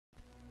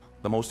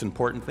The most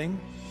important thing?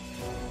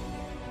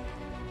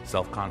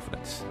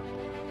 Self-confidence.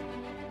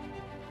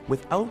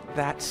 Without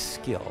that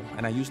skill,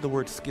 and I use the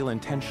word skill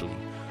intentionally,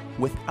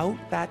 without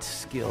that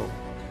skill,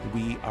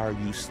 we are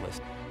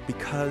useless.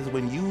 Because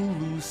when you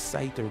lose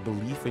sight or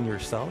belief in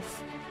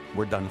yourself,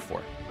 we're done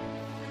for.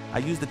 I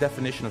use the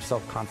definition of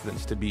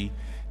self-confidence to be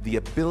the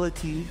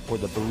ability or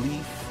the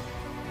belief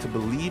to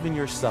believe in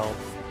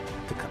yourself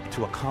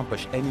to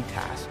accomplish any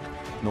task,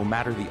 no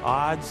matter the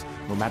odds,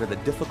 no matter the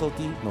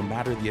difficulty, no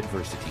matter the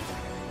adversity.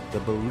 The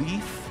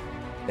belief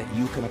that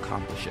you can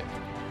accomplish it.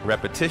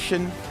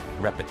 Repetition,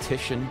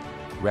 repetition,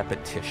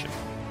 repetition,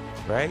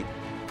 right?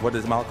 What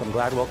does Malcolm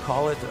Gladwell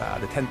call it?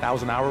 The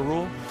 10,000 hour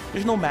rule?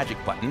 There's no magic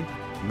button.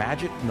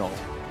 Magic, no.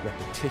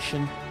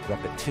 Repetition,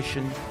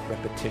 repetition,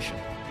 repetition.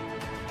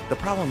 The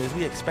problem is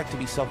we expect to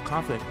be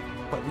self-confident,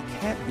 but we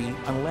can't be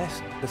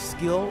unless the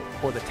skill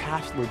or the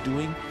task we're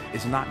doing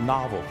is not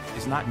novel,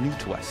 is not new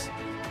to us.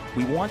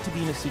 We want to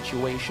be in a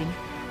situation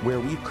where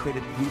we've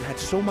had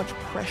so much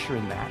pressure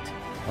in that,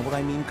 and what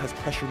I mean, because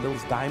pressure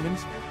builds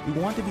diamonds, we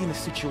want to be in a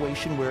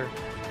situation where,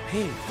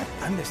 hey, I've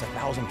done this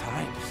 1,000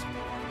 times.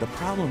 The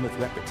problem with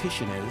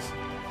repetition is,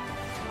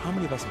 how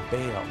many of us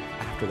bail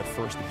after the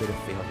first bit of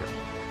failure?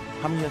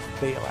 How many of us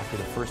fail after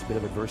the first bit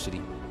of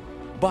adversity?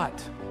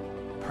 But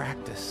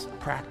practice,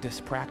 practice,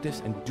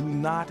 practice, and do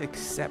not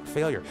accept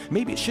failure.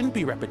 Maybe it shouldn't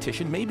be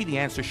repetition. Maybe the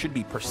answer should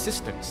be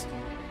persistence,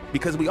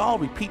 because we all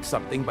repeat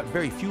something, but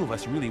very few of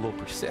us really will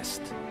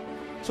persist.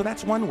 So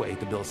that's one way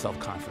to build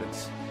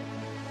self-confidence.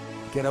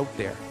 Get out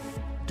there,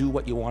 do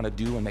what you want to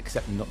do, and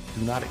accept no,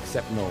 do not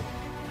accept no.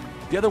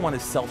 The other one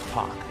is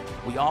self-talk.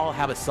 We all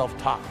have a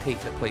self-talk tape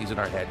that plays in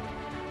our head.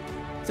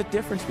 It's a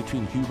difference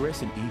between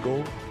hubris and ego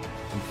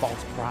and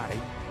false pride.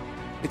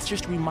 It's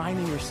just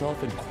reminding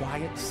yourself in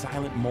quiet,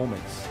 silent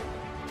moments.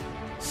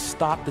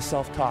 Stop the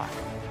self-talk,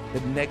 the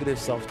negative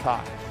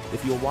self-talk.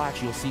 If you'll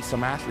watch, you'll see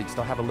some athletes,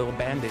 they'll have a little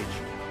bandage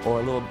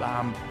or a little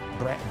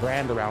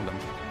brand around them.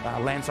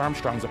 Lance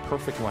Armstrong's a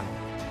perfect one.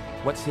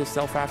 What's his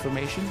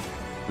self-affirmation?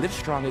 Live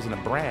Strong isn't a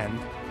brand.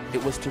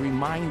 It was to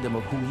remind him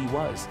of who he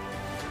was.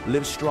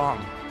 Live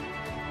strong.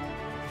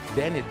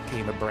 Then it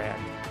became a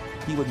brand.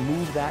 He would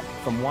move that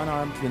from one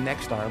arm to the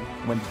next arm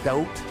when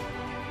doubt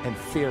and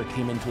fear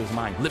came into his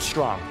mind. Live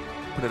strong.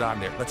 Put it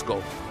on there. Let's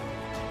go.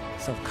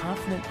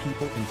 Self-confident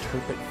people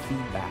interpret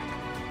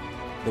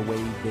feedback the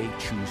way they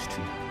choose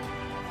to.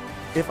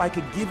 If I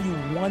could give you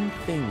one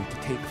thing to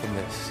take from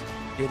this,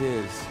 it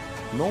is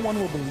no one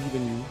will believe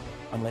in you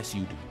unless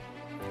you do.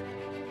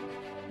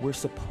 We're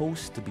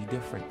supposed to be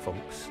different,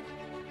 folks.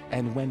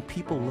 And when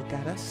people look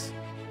at us,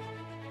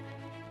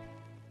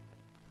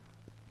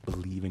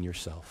 believe in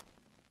yourself.